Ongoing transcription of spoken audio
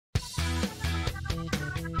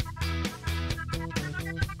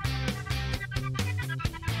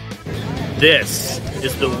This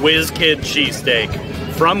is the Wiz Kids Cheesesteak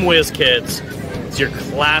from Wiz Kids. It's your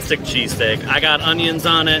classic cheesesteak. I got onions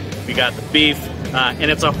on it, we got the beef, and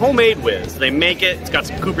it's a homemade Wiz. They make it, it's got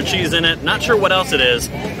some Cooper cheese in it, not sure what else it is.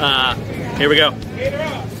 Here we go.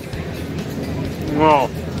 Whoa.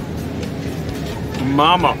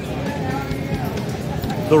 Mama.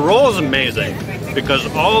 The roll is amazing because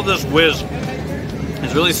all of this Wiz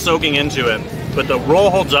is really soaking into it, but the roll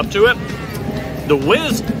holds up to it. The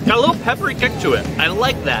Wiz got a little peppery kick to it. I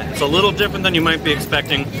like that. It's a little different than you might be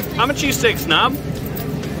expecting. I'm a cheesesteak snob.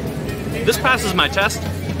 This passes my test,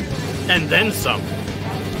 and then some.